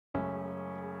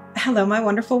Hello, my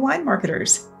wonderful wine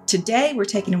marketers. Today, we're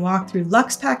taking a walk through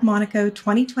Luxe Pack Monaco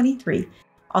 2023.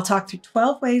 I'll talk through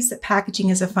 12 ways that packaging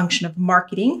is a function of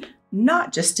marketing,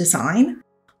 not just design.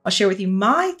 I'll share with you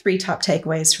my 3 top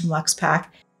takeaways from Luxe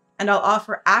Pack, and I'll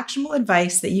offer actionable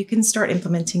advice that you can start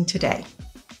implementing today.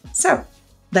 So,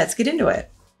 let's get into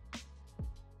it.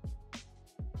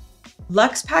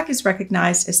 Luxe Pack is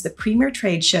recognized as the premier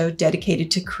trade show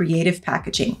dedicated to creative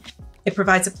packaging. It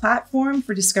provides a platform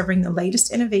for discovering the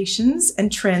latest innovations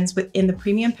and trends within the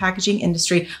premium packaging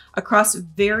industry across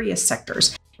various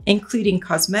sectors, including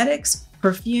cosmetics,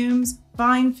 perfumes,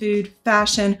 fine food,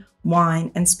 fashion,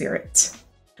 wine, and spirits.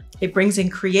 It brings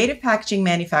in creative packaging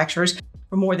manufacturers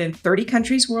from more than 30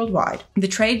 countries worldwide. The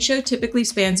trade show typically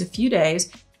spans a few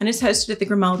days and is hosted at the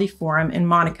Grimaldi Forum in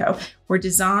Monaco, where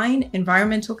design,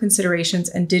 environmental considerations,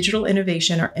 and digital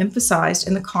innovation are emphasized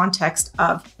in the context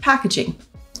of packaging.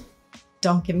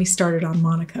 Don't get me started on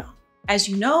Monaco. As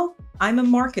you know, I'm a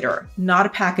marketer, not a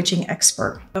packaging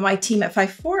expert, but my team at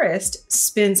 5 Forest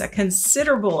spends a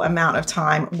considerable amount of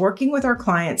time working with our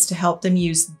clients to help them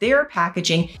use their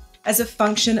packaging as a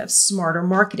function of smarter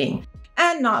marketing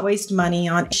and not waste money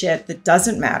on shit that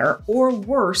doesn't matter or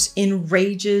worse,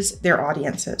 enrages their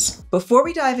audiences. Before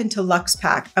we dive into Luxe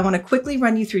Pack, I want to quickly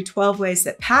run you through 12 ways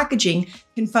that packaging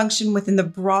can function within the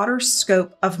broader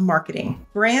scope of marketing.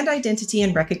 Brand identity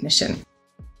and recognition.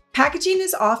 Packaging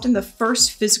is often the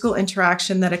first physical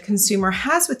interaction that a consumer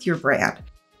has with your brand.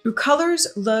 Through colors,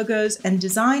 logos, and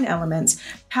design elements,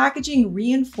 packaging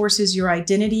reinforces your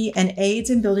identity and aids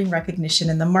in building recognition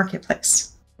in the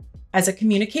marketplace. As a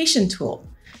communication tool,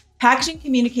 packaging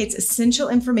communicates essential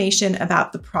information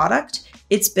about the product,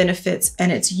 its benefits,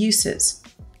 and its uses.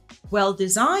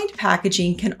 Well-designed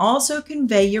packaging can also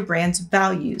convey your brand's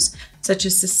values, such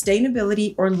as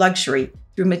sustainability or luxury,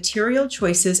 through material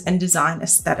choices and design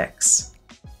aesthetics.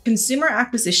 Consumer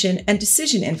acquisition and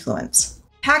decision influence.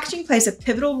 Packaging plays a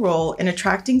pivotal role in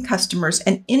attracting customers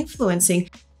and influencing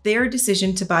their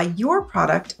decision to buy your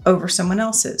product over someone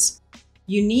else's.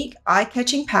 Unique,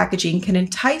 eye-catching packaging can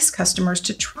entice customers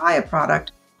to try a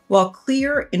product, while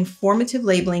clear, informative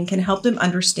labeling can help them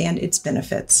understand its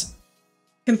benefits.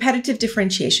 Competitive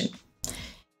differentiation.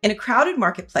 In a crowded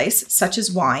marketplace, such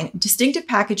as wine, distinctive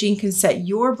packaging can set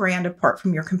your brand apart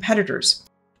from your competitors.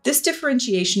 This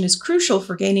differentiation is crucial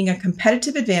for gaining a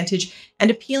competitive advantage and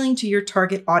appealing to your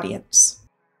target audience.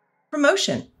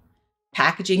 Promotion.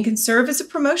 Packaging can serve as a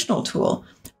promotional tool.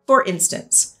 For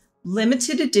instance,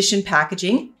 limited edition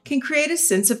packaging can create a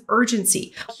sense of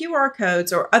urgency. QR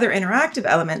codes or other interactive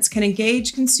elements can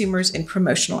engage consumers in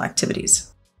promotional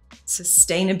activities.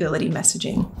 Sustainability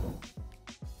messaging.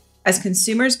 As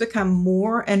consumers become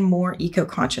more and more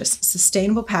eco-conscious,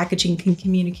 sustainable packaging can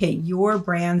communicate your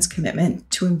brand's commitment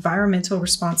to environmental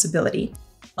responsibility,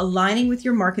 aligning with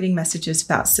your marketing messages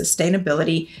about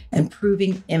sustainability and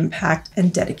proving impact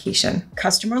and dedication.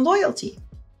 Customer loyalty.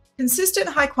 Consistent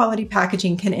high-quality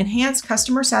packaging can enhance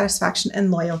customer satisfaction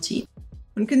and loyalty.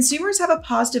 When consumers have a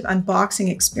positive unboxing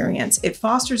experience, it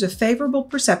fosters a favorable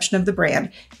perception of the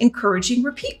brand, encouraging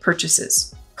repeat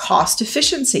purchases. Cost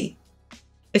efficiency.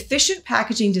 Efficient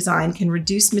packaging design can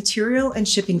reduce material and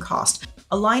shipping costs,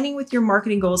 aligning with your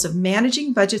marketing goals of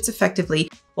managing budgets effectively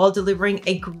while delivering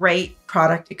a great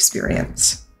product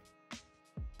experience.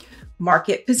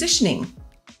 Market positioning.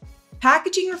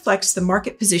 Packaging reflects the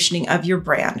market positioning of your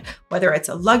brand, whether it's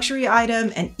a luxury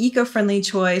item, an eco-friendly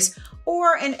choice,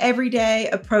 or an everyday,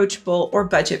 approachable, or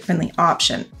budget-friendly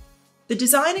option. The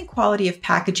design and quality of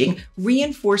packaging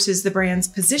reinforces the brand's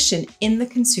position in the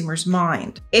consumer's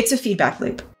mind. It's a feedback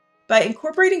loop. By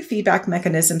incorporating feedback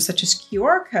mechanisms such as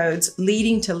QR codes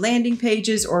leading to landing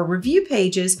pages or review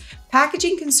pages,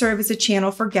 packaging can serve as a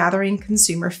channel for gathering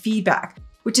consumer feedback,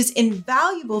 which is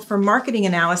invaluable for marketing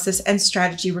analysis and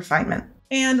strategy refinement.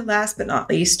 And last but not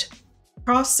least,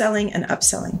 cross-selling and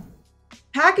upselling.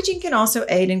 Packaging can also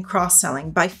aid in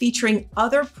cross-selling by featuring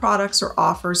other products or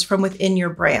offers from within your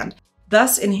brand,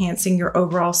 thus enhancing your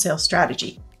overall sales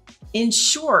strategy. In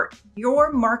short,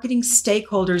 your marketing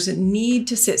stakeholders need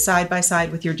to sit side by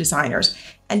side with your designers,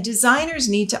 and designers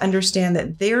need to understand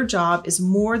that their job is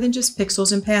more than just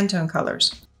pixels and Pantone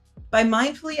colors. By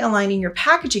mindfully aligning your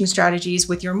packaging strategies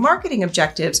with your marketing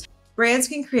objectives, brands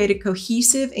can create a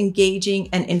cohesive, engaging,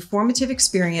 and informative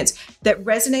experience that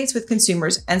resonates with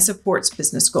consumers and supports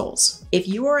business goals. If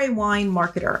you are a wine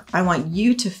marketer, I want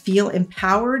you to feel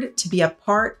empowered to be a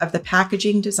part of the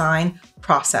packaging design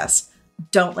process.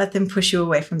 Don't let them push you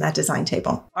away from that design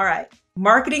table. All right,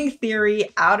 marketing theory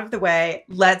out of the way,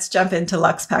 let's jump into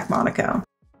Luxe Pack Monaco.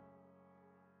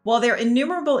 While there are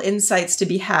innumerable insights to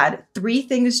be had, 3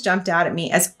 things jumped out at me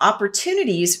as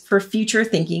opportunities for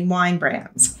future-thinking wine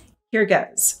brands. Here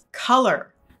goes.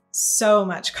 Color. So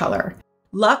much color.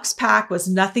 Luxe Pack was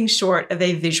nothing short of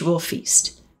a visual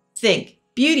feast. Think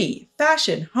beauty,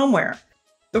 fashion, homeware.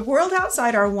 The world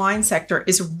outside our wine sector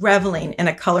is reveling in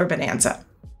a color bonanza.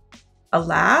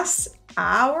 Alas,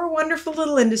 our wonderful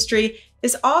little industry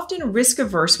is often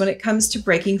risk-averse when it comes to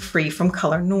breaking free from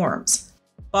color norms.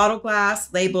 Bottle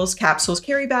glass, labels, capsules,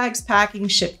 carry bags, packing,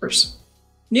 shippers.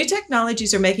 New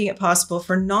technologies are making it possible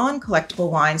for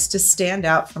non-collectible wines to stand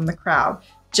out from the crowd,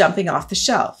 jumping off the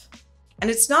shelf. And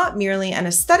it's not merely an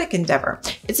aesthetic endeavor.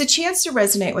 It's a chance to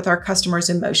resonate with our customers'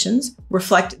 emotions,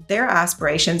 reflect their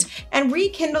aspirations, and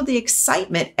rekindle the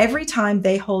excitement every time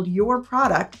they hold your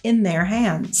product in their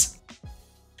hands.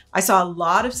 I saw a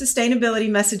lot of sustainability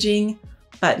messaging,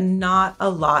 but not a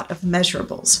lot of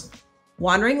measurables.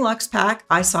 Wandering Luxe Pack,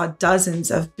 I saw dozens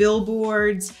of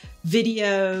billboards,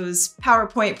 videos,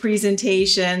 PowerPoint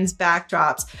presentations,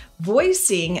 backdrops,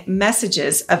 voicing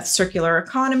messages of circular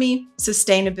economy,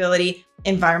 sustainability,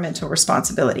 environmental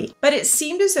responsibility. But it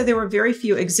seemed as though there were very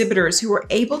few exhibitors who were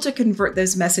able to convert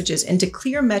those messages into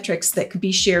clear metrics that could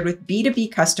be shared with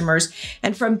B2B customers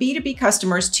and from B2B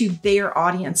customers to their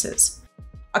audiences.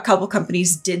 A couple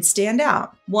companies did stand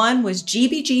out. One was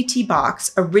GBGT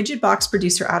Box, a rigid box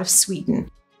producer out of Sweden.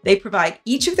 They provide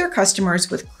each of their customers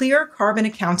with clear carbon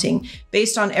accounting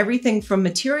based on everything from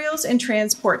materials and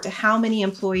transport to how many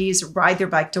employees ride their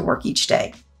bike to work each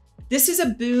day. This is a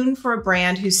boon for a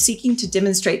brand who's seeking to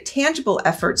demonstrate tangible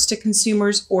efforts to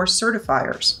consumers or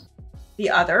certifiers. The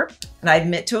other, and I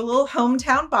admit to a little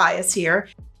hometown bias here,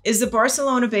 is the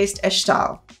Barcelona-based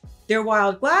Estal. Their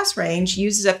wild glass range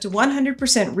uses up to 100%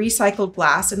 recycled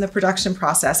glass in the production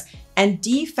process, and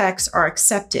defects are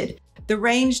accepted. The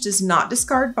range does not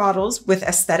discard bottles with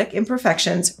aesthetic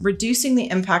imperfections, reducing the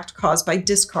impact caused by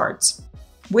discards.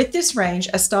 With this range,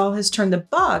 Estal has turned the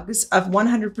bugs of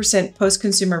 100%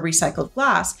 post-consumer recycled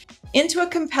glass into a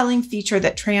compelling feature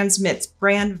that transmits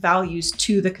brand values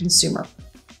to the consumer.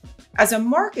 As a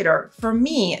marketer, for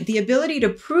me, the ability to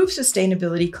prove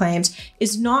sustainability claims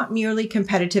is not merely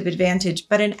competitive advantage,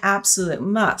 but an absolute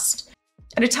must.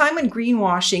 At a time when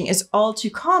greenwashing is all too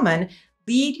common,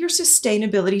 lead your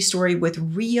sustainability story with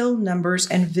real numbers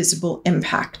and visible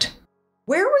impact.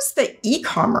 Where was the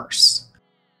e-commerce?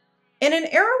 In an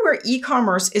era where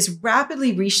e-commerce is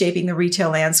rapidly reshaping the retail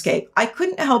landscape, I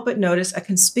couldn't help but notice a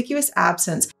conspicuous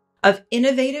absence of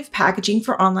innovative packaging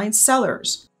for online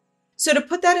sellers. So to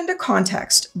put that into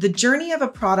context, the journey of a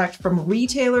product from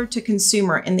retailer to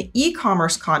consumer in the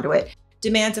e-commerce conduit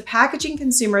demands a packaging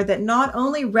consumer that not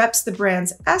only reps the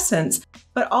brand's essence,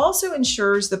 but also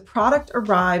ensures the product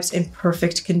arrives in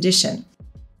perfect condition.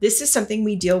 This is something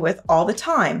we deal with all the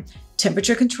time: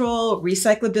 temperature control,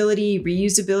 recyclability,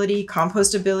 reusability,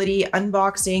 compostability,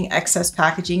 unboxing, excess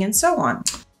packaging, and so on.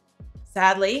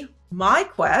 Sadly, my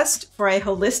quest for a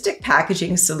holistic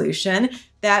packaging solution,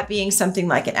 that being something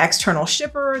like an external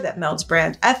shipper that melds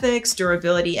brand ethics,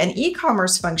 durability, and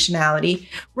e-commerce functionality,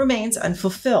 remains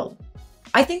unfulfilled.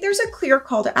 I think there's a clear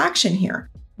call to action here.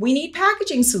 We need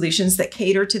packaging solutions that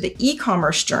cater to the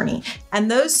e-commerce journey, and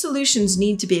those solutions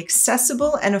need to be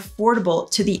accessible and affordable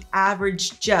to the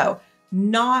average Joe,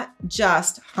 not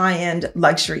just high-end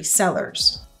luxury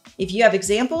sellers. If you have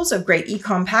examples of great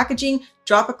e-com packaging,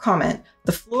 drop a comment.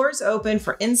 The floor is open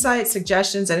for insights,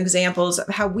 suggestions, and examples of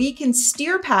how we can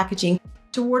steer packaging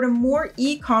toward a more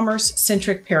e-commerce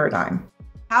centric paradigm.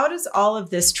 How does all of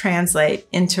this translate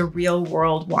into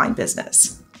real-world wine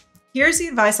business? Here's the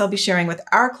advice I'll be sharing with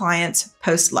our clients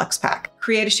post Luxe Pack.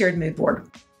 Create a shared mood board.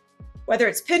 Whether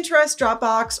it's Pinterest,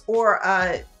 Dropbox, or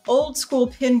an old school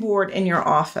pin board in your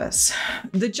office,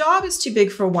 the job is too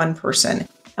big for one person,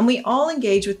 and we all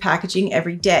engage with packaging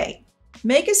every day.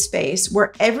 Make a space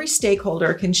where every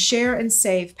stakeholder can share and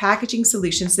save packaging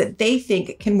solutions that they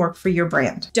think can work for your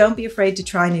brand. Don't be afraid to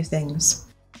try new things.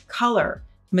 Color,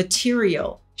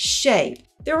 material, shape.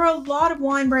 There are a lot of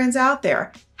wine brands out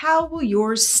there. How will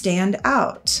yours stand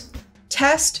out?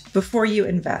 Test before you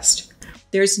invest.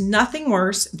 There's nothing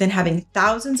worse than having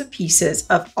thousands of pieces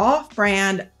of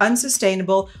off-brand,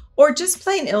 unsustainable, or just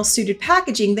plain ill-suited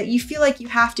packaging that you feel like you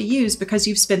have to use because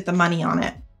you've spent the money on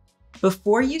it.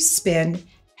 Before you spend,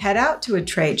 head out to a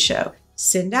trade show,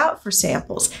 send out for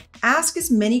samples, ask as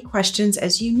many questions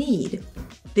as you need.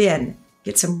 Then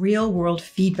get some real-world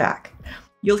feedback.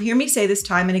 You'll hear me say this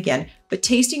time and again, but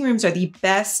tasting rooms are the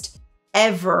best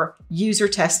ever user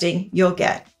testing you'll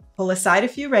get. Pull aside a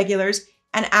few regulars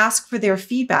and ask for their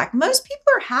feedback. Most people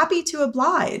are happy to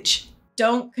oblige.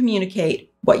 Don't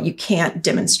communicate what you can't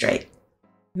demonstrate.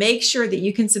 Make sure that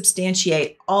you can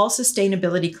substantiate all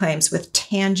sustainability claims with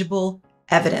tangible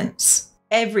evidence.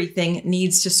 Everything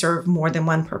needs to serve more than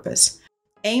one purpose.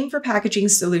 Aim for packaging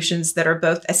solutions that are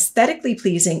both aesthetically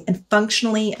pleasing and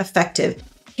functionally effective,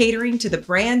 catering to the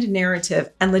brand narrative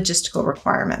and logistical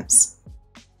requirements.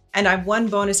 And I have one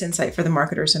bonus insight for the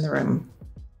marketers in the room.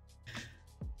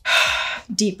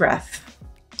 Deep breath.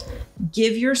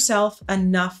 Give yourself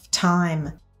enough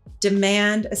time.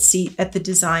 Demand a seat at the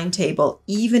design table,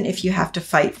 even if you have to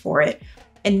fight for it,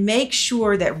 and make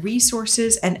sure that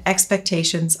resources and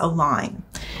expectations align.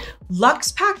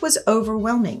 Luxe Pack was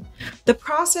overwhelming. The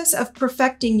process of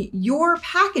perfecting your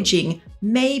packaging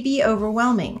may be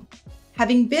overwhelming.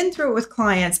 Having been through it with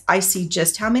clients, I see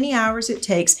just how many hours it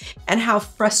takes and how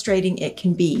frustrating it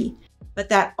can be. But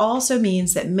that also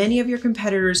means that many of your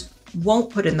competitors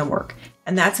won't put in the work,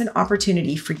 and that's an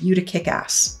opportunity for you to kick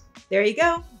ass. There you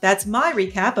go. That's my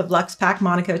recap of Luxe Pack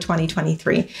Monaco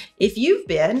 2023. If you've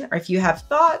been, or if you have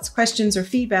thoughts, questions, or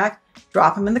feedback,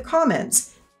 drop them in the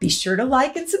comments. Be sure to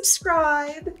like and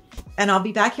subscribe. And I'll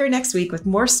be back here next week with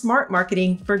more smart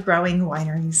marketing for growing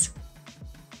wineries.